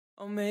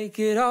I'll make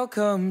it all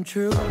come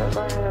true.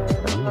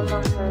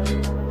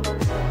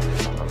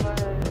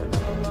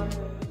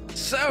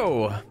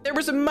 So, there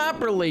was a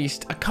map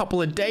released a couple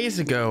of days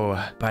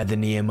ago by the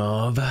name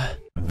of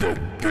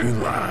the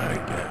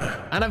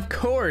Gulag. And of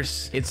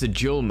course, it's a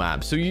duel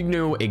map, so you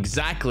know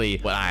exactly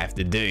what I have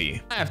to do.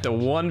 I have to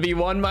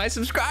 1v1 my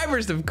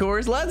subscribers, of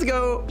course. Let's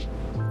go.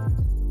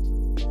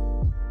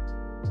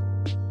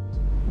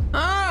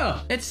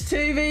 Oh, it's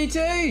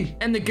 2v2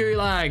 and the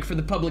Gulag for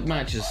the public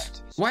matches.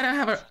 Why do I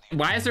have a...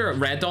 Why is there a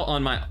red dot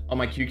on my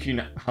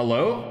QQ?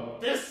 Hello?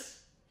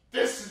 This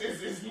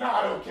is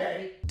not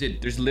okay.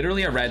 Dude, there's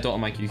literally a red dot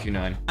on my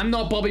QQ9. I'm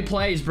not Bobby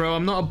Plays, bro.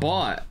 I'm not a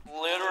bot.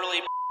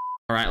 Literally.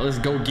 All right, let's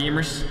go,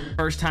 gamers.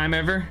 First time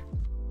ever.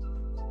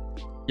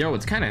 Yo,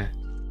 it's kind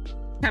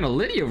of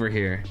litty over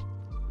here.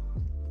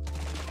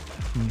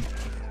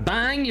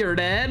 Bang, you're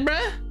dead,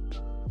 bruh.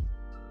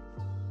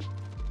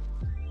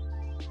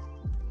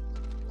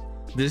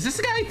 Does this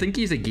guy think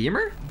he's a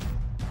gamer?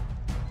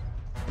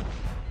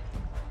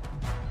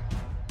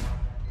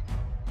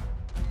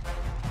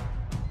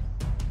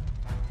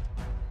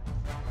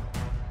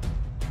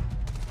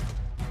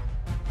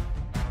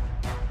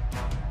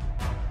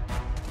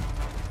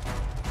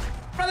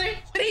 Brother,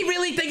 did he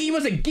really think he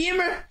was a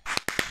gamer?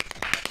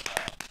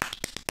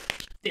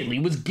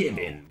 Diddly was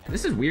given.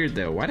 This is weird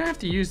though. Why do I have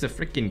to use the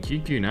freaking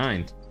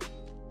QQ9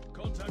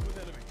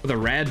 with a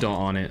red dot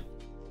on it?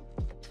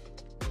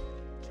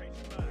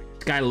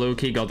 This guy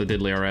low-key got the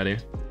diddly already.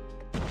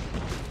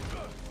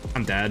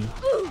 I'm dead.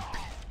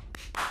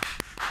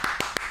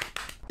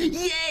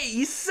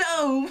 Yay,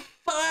 so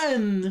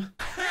fun!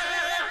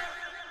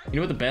 You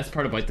know what the best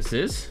part about this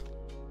is?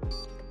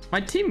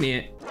 My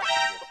teammate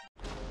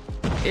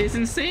is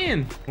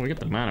insane. Oh, we got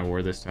the mana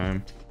war this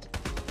time.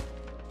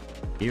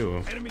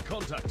 Ew. Enemy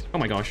contact. Oh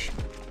my gosh.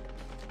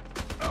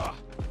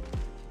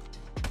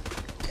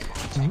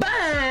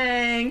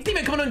 Bang!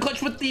 Teammate coming in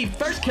clutch with the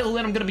first kill,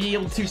 and I'm gonna be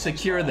able to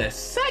secure the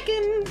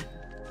second.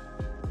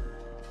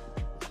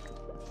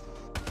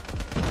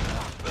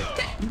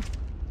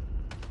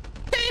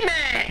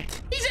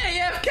 Teammate! He's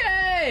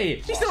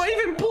AFK! He's not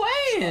even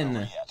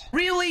playing!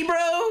 Really,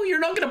 bro? You're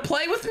not gonna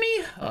play with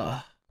me?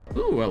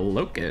 Ooh, a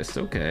locust.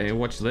 Okay,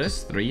 watch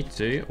this. 3,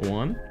 2,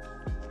 1.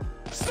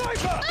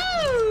 Sniper!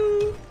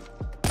 Ooh!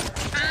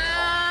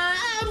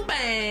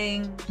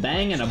 Bang!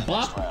 Bang and a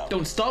bop.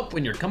 Don't stop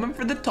when you're coming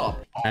for the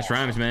top. That's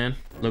rhymes, man.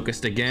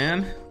 Locust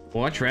again.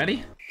 Watch,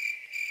 ready?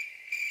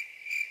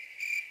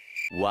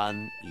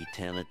 One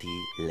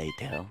eternity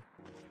later.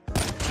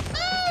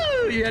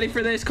 Ooh, you ready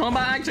for this?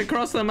 Combat axe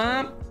across the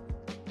map.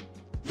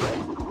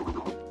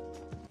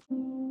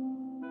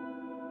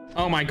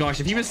 Oh my gosh,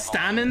 if he was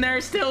standing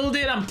there still,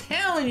 dude, I'm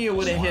telling you, it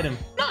would have hit him.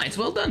 Nice,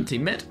 well done,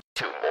 teammate.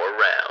 2 more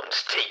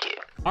rounds, take it.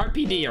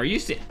 RPD, are you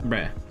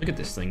bruh, look at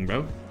this thing,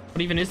 bro.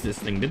 What even is this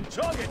thing, dude?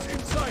 Target in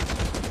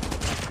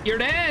sight. You're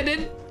dead,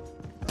 dude.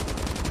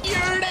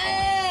 You're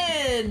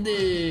dead,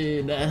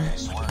 dude.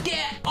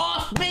 Get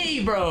off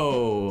me,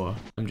 bro.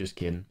 I'm just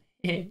kidding.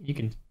 You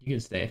can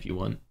stay if you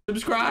want.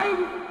 Subscribe.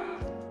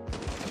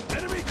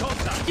 Enemy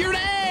contact. You're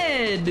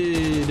dead,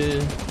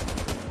 dude.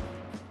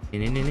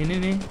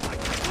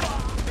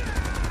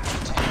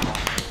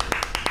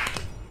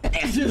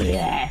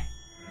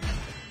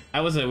 That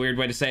was a weird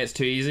way to say it's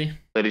too easy.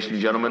 Ladies and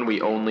gentlemen, we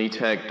only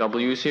take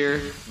W's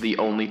here. The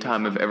only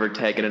time I've ever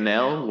taken an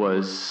L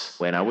was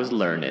when I was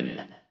learning.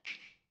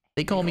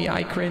 They call me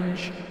I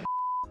cringe.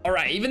 All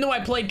right, even though I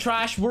played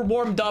trash, we're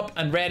warmed up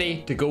and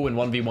ready to go in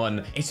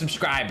 1v1 a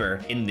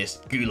subscriber in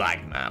this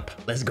Gulag map.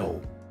 Let's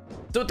go.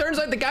 So it turns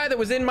out the guy that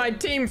was in my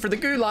team for the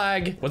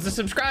Gulag was a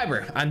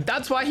subscriber, and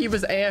that's why he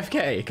was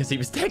AFK, because he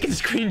was taking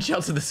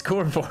screenshots of the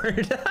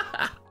scoreboard.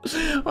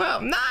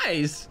 Well,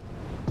 nice.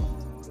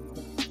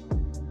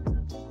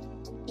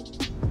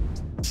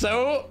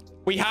 So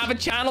we have a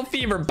channel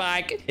fever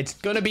back. It's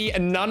gonna be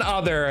none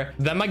other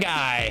than my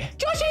guy,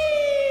 Joshi!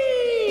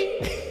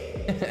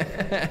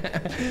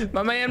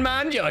 My man,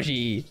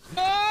 Joshi.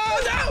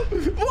 Oh no!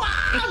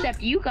 Wow!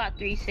 Except you got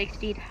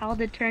 360'd. How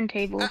the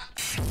turntables?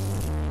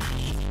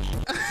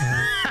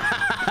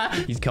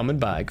 He's coming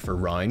back for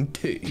round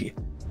 2.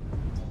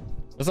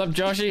 What's up,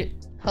 Joshi?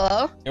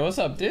 Hello? Hey, what's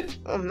up, dude?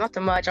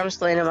 Nothing much. I'm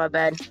just laying in my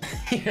bed.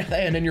 You're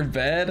laying in your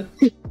bed?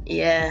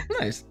 Yeah.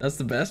 Nice. That's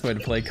the best way to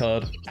play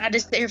COD. I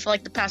just stay here for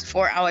like the past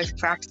 4 hours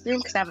practicing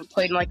because I haven't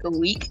played in like a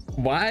week.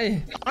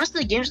 Why?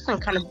 Honestly, the game's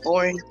kind of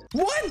boring.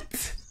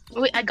 What?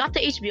 Wait, I got the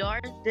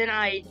HBR, then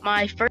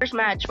my first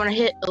match, when I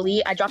hit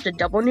Elite, I dropped a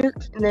double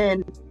nuke, and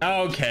then...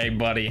 Okay,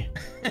 buddy.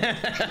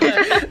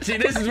 See,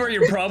 this is where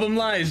your problem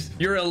lies.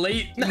 You're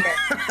elite.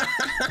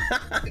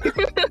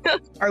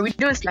 Are we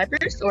doing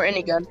snipers or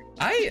any gun?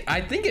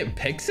 I think it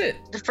picks it.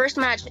 The first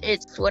match,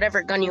 it's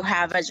whatever gun you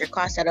have as your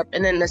class setup,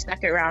 and then the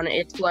second round,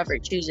 it's whoever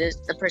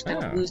chooses, the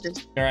person who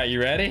loses. All right, you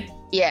ready?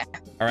 Yeah.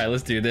 All right,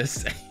 let's do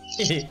this.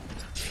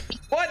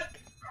 What?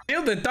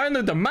 Failed to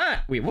download the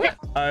map. Wait, what?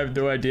 I have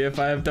no idea if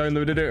I have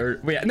downloaded it or...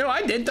 Wait, no,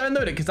 I did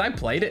download it because I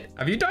played it.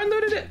 Have you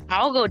downloaded it?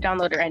 I'll go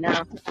download it right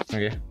now.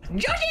 Okay.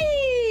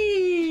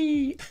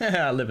 Joshi!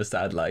 I live a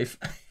sad life.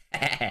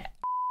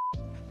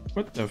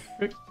 What the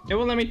frick? It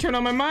won't let me turn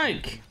on my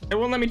mic. It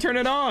won't let me turn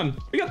it on.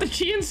 We got the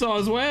chainsaw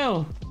as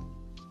well.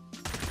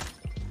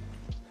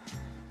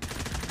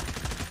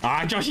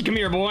 Ah, Joshy, come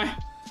here, boy.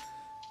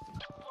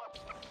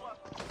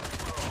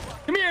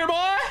 Come here,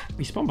 boy.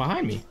 He spawned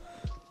behind me.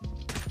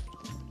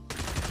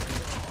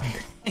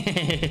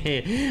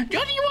 Joshy,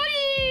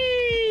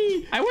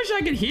 Woody! I wish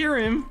I could hear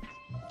him.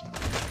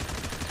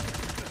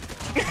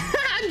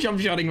 Jump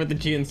shotting with the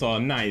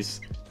chainsaw. Nice.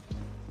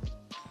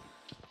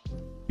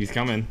 He's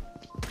coming.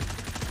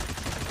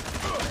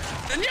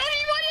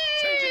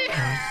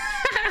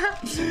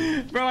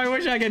 Bro, I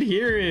wish I could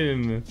hear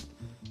him.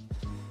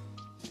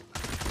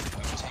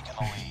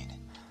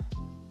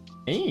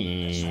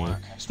 Hey,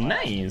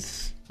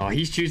 nice. Oh,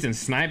 he's choosing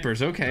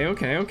snipers. Okay,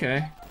 okay,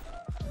 okay.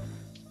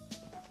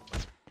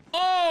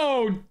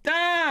 Oh,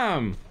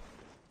 damn.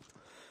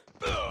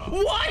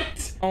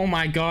 What? Oh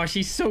my gosh,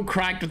 he's so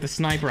cracked with the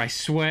sniper, I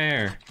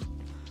swear.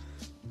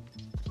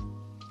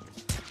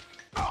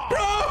 Bro,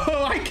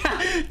 I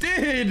can't,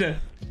 dude.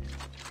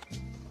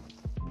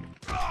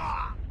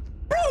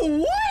 Bro,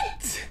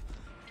 what?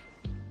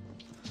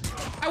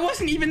 I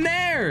wasn't even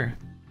there.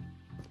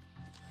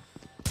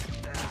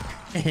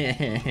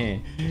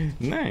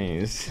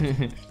 Nice.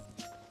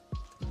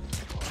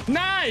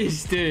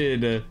 Nice,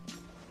 dude.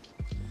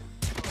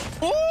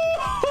 Oh!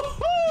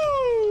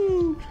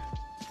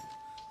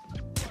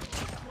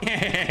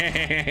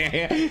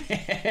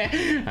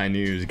 I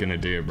knew he was gonna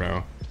do it,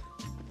 bro.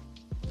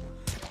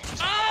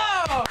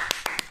 Oh!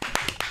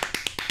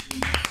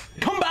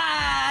 Come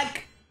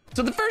back!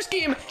 So the first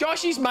game,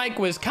 Joshy's mic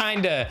was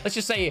kinda, let's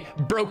just say,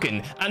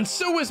 broken. And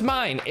so was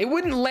mine. It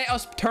wouldn't let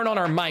us turn on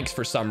our mics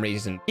for some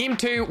reason. Game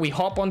 2, we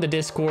hop on the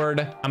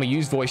Discord and we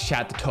use voice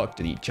chat to talk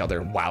to each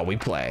other while we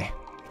play.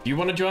 If you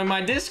want to join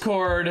my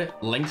Discord,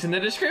 links in the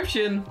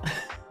description.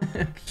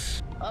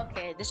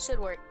 Okay, this should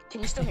work. Can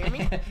you still hear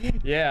me?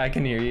 Yeah, I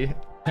can hear you.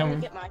 I'm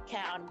gonna get my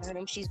cat out of my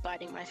room. She's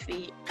biting my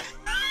feet.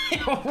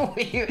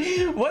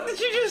 What did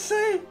you just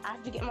say? I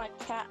have to get my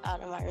cat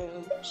out of my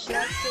room. She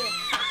likes to...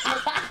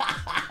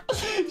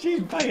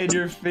 She's biting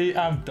your feet.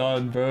 I'm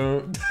done,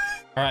 bro.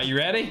 All right, you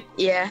ready?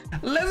 Yeah.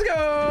 Let's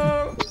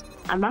go.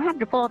 I might have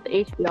to pull out the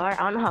HBR. I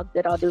don't know how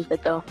good I'll do with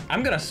it though.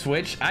 I'm gonna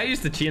switch. I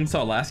used the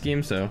chainsaw last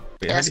game, so.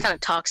 Yeah, that's kind of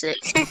toxic.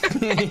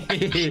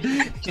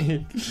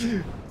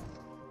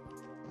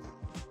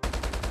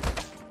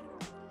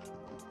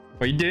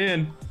 What you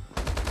doing?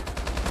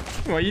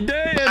 What you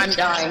doing? I'm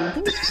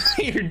dying.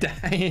 You're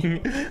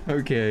dying.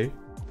 Okay.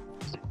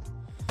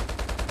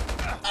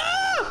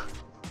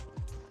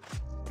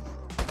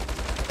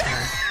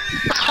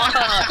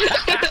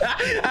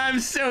 I'm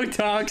so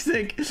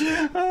toxic.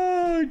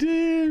 Oh,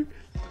 dude.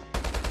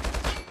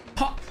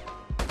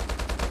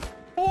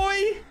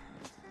 Boy.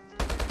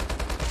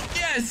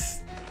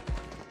 Yes.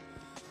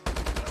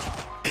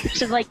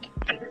 So like,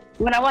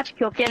 when I watch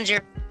Kill Cams,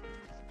 you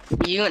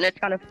and it's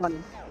kind of funny.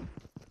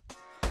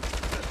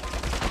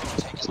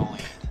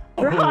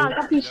 Bro, I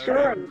got these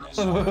shorts.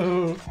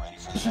 Oh.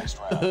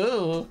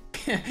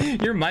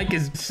 Your mic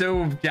is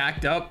so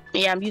jacked up.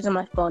 Yeah, I'm using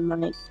my phone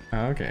mic.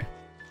 Oh, okay.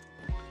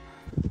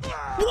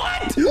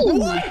 What?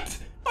 What?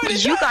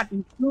 You got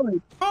these shorts.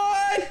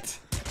 What?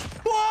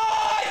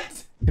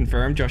 What?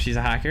 Confirm, Joshy's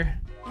a hacker.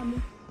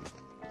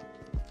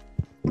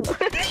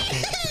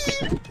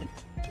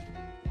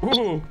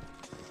 Ooh.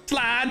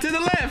 Slide to the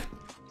left.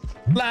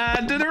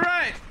 Slide to the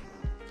right.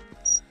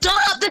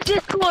 Stop the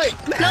Discord!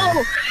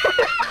 No!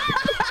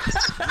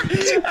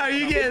 Are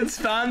you getting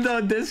spammed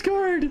on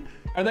Discord?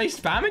 Are they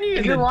spamming you?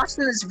 If you're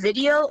watching this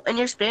video and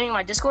you're spamming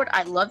my Discord,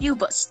 I love you,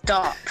 but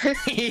stop.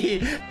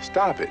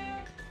 Stop it.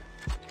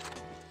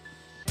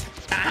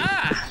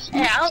 Aha!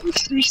 Hey, I don't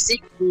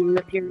 360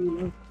 if you're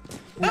reading.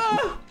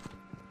 Oh!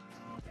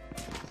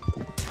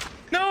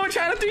 No, I'm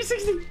trying to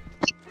 360.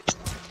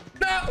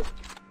 No!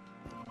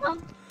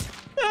 Oh!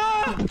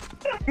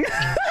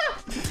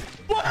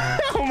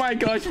 Oh my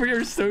gosh, we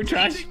are so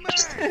trash.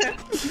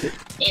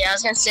 Yeah, I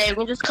was gonna say, we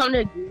can just come to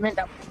agreement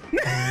that...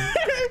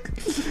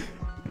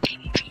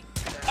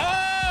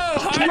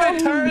 Oh! How the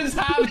turns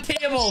have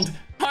tabled!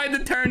 How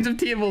the turns have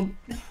tabled!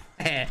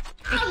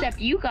 Except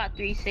you got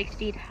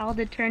 360'd. How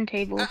the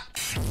turntable?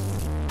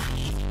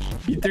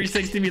 You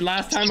 360'd me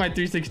last time, I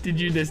 360'd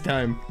you this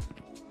time.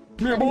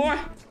 Come here, boy!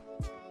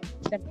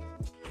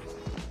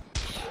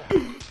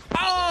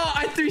 Oh!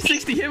 I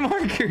 360 hit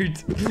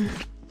markered!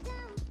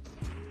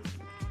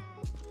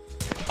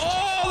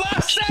 Oh!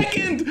 Last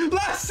second!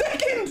 Last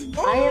second!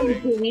 I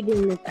am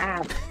deleting this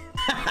app.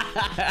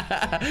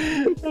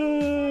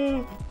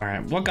 All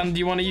right, what gun do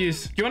you want to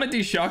use? Do you want to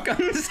do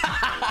shotguns?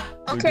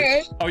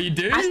 Okay. Oh, you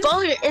do? I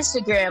follow your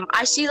Instagram.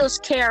 I see those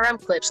KRM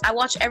clips. I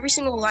watch every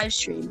single live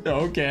stream.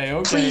 Okay,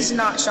 okay. Please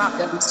not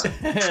shotguns.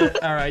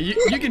 All right,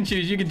 you can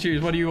choose. You can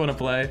choose. What do you want to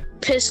play?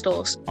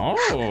 Pistols.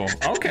 Oh,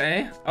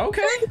 okay.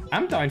 Okay.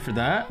 I'm down for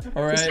that.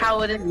 All right. That's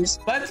how it is.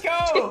 Let's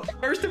go.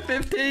 First to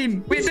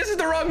 15. Wait, this is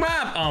the wrong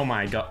map. Oh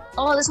my god.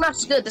 Oh, this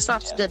map's good. This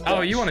map's good.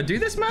 Oh, you want to do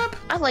this map?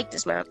 I like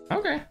this map.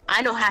 Okay.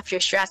 I know half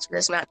your strats for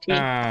this map too.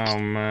 Oh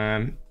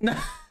man.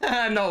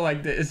 Not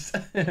like this.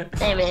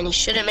 Hey man, you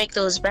shouldn't make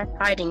those best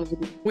hiding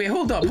videos. Wait,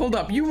 hold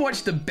up. You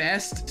watched the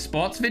best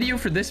spots video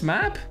for this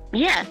map?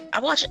 Yeah, I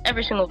watched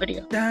every single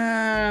video.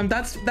 Damn,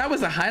 that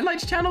was a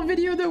highlights channel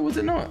video though, was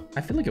it not?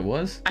 I feel like it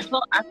was. I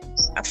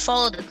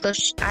followed the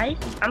clips.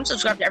 I'm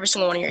subscribed to every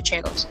single one of your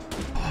channels.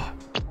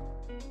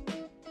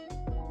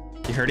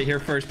 You heard it here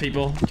first,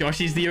 people.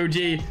 Joshy's the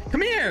OG.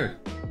 Come here.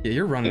 Yeah,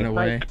 you're running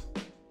away.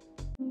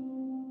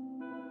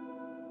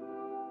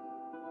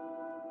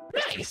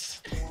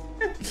 Nice.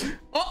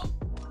 Oh.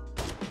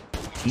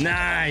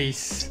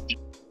 Nice.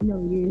 No,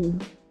 you.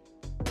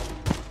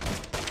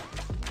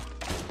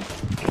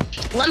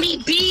 Let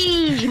me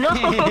be. No.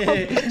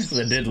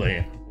 The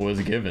diddly was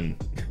given.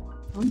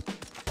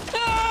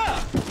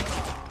 Ah!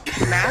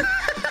 Mad?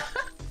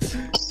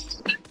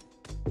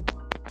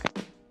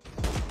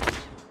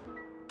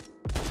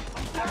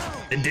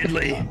 The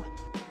diddly.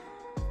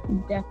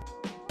 Yeah.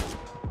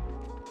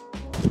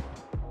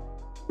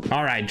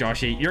 All right,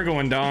 Joshy, you're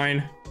going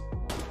down.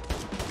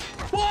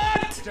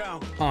 What?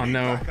 Oh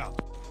no.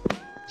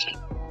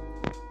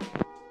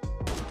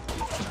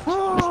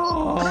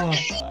 Oh.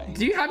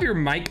 Do you have your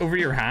mic over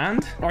your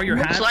hand? Or your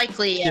hand? Most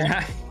likely,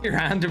 yeah. Your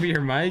hand over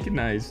your mic?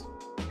 Nice.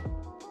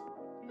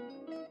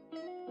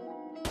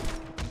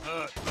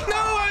 No,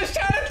 I was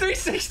trying to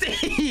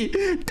 360.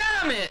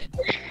 Damn it.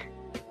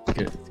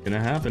 It's gonna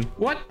happen.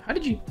 What? How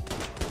did you?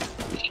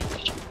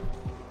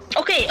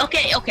 Okay.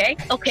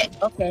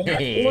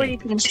 Or you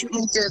can shoot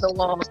me through the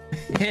wall.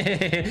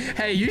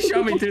 Hey, you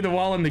shot me through the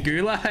wall in the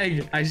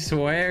Gulag. I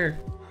swear.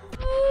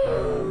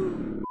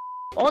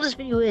 All this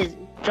video is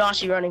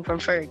Joshy running from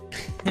Ferg.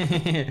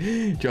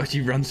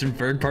 Joshy runs from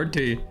Ferg Part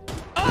 2.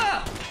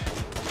 Ah!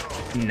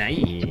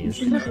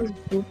 Nice.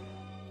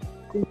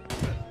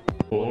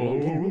 Oh.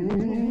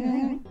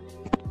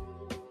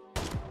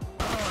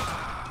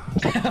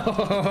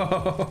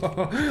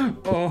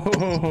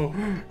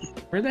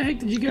 Where the heck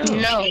did you go?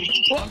 No.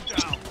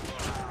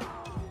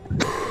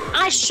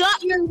 I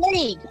shot your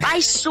leg. I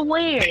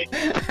swear.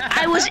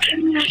 I was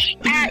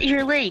at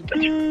your leg.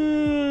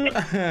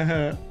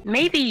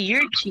 Maybe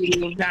you're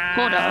cheating.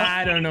 Hold on.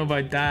 I don't know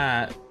about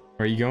that.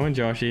 Where are you going,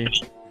 Joshy?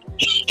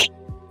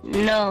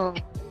 No.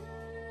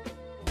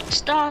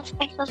 Stop.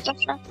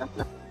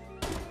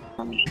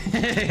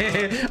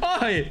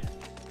 Oi!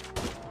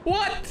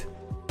 What?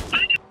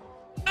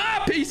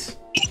 Ah, peace.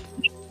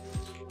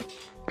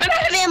 I'm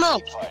out of ammo.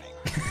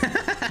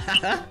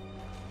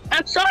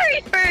 I'm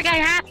sorry, Ferg. I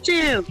have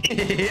to.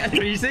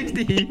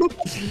 360.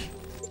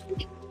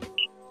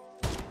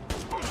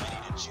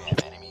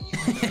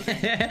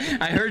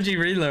 I heard you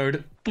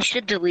reload. You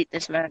should delete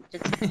this map.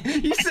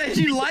 You said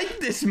you liked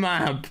this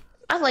map.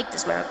 I like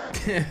this map.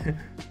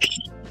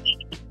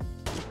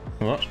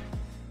 What?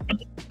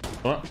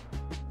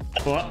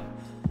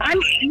 I'm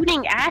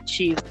shooting at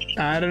you.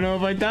 I don't know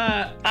about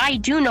that. I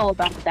do know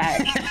about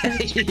that.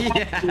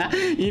 Yeah,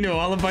 you know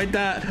all about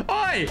that.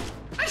 Oi!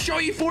 I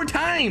shot you 4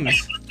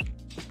 times.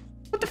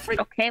 What the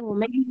freak? Okay, well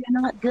maybe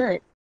you're not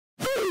good.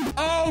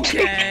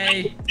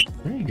 Okay.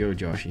 There you go,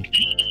 Joshy.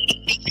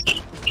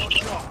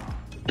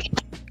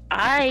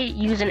 I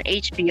use an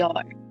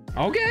HBR.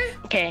 Okay.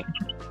 Okay.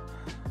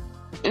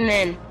 And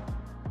then,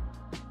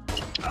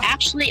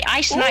 actually,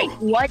 I sniped.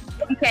 Oh. What?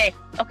 Okay.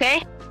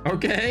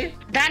 Okay.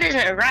 That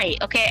isn't right.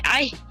 Okay,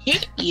 I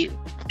hit you.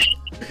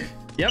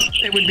 Yep,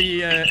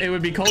 it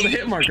would be called a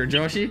hit marker,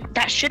 Joshy.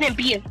 That shouldn't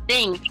be a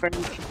thing for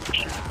me.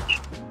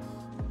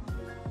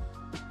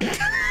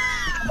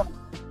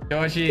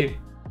 Joshy.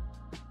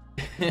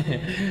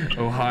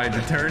 Oh hi,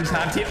 the turns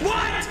have to.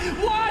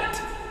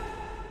 What?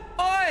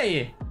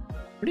 Oi!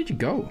 Where did you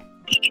go?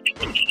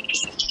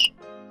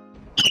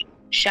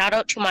 Shout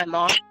out to my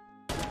mom.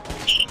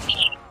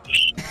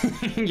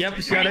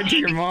 Yep, shout out to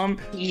your mom.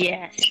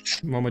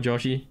 Yes. Mama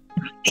Joshy.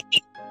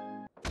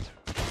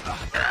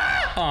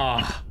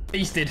 Ah,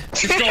 feasted,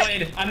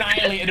 destroyed,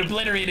 annihilated,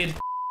 obliterated.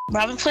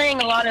 I've been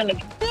playing a lot of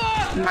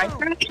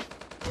Minecraft.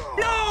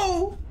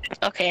 No!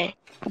 Okay,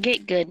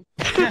 get good.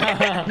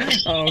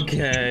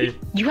 Okay.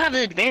 You have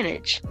the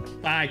advantage.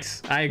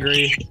 Thanks, I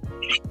agree.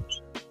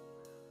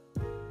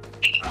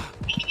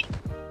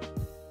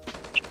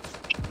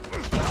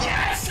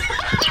 Yes!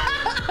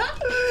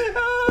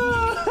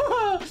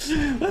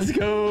 Let's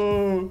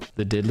go.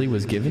 The diddly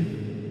was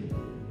given.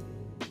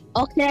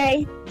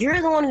 Okay,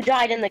 you're the one who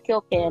died in the kill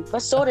cam,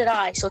 but so did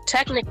I. So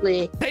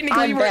technically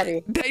I'm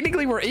better.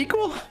 Technically, we're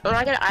equal. When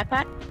I get an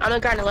iPad, I'm gonna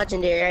grind a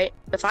legendary, right?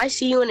 If I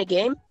see you in a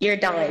game, you're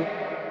dying.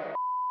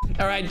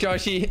 All right,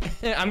 Joshy,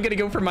 I'm gonna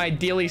go for my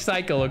daily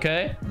cycle,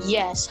 okay?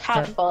 Yes,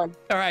 have fun.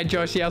 All right,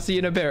 Joshy, I'll see you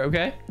in a bit,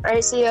 okay? All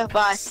right, see ya.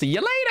 Bye. See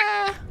you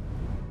later.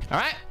 All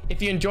right,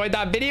 if you enjoyed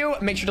that video,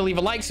 make sure to leave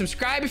a like,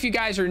 subscribe if you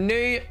guys are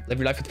new, live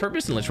your life with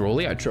purpose, and let's roll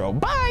the outro.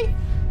 Bye.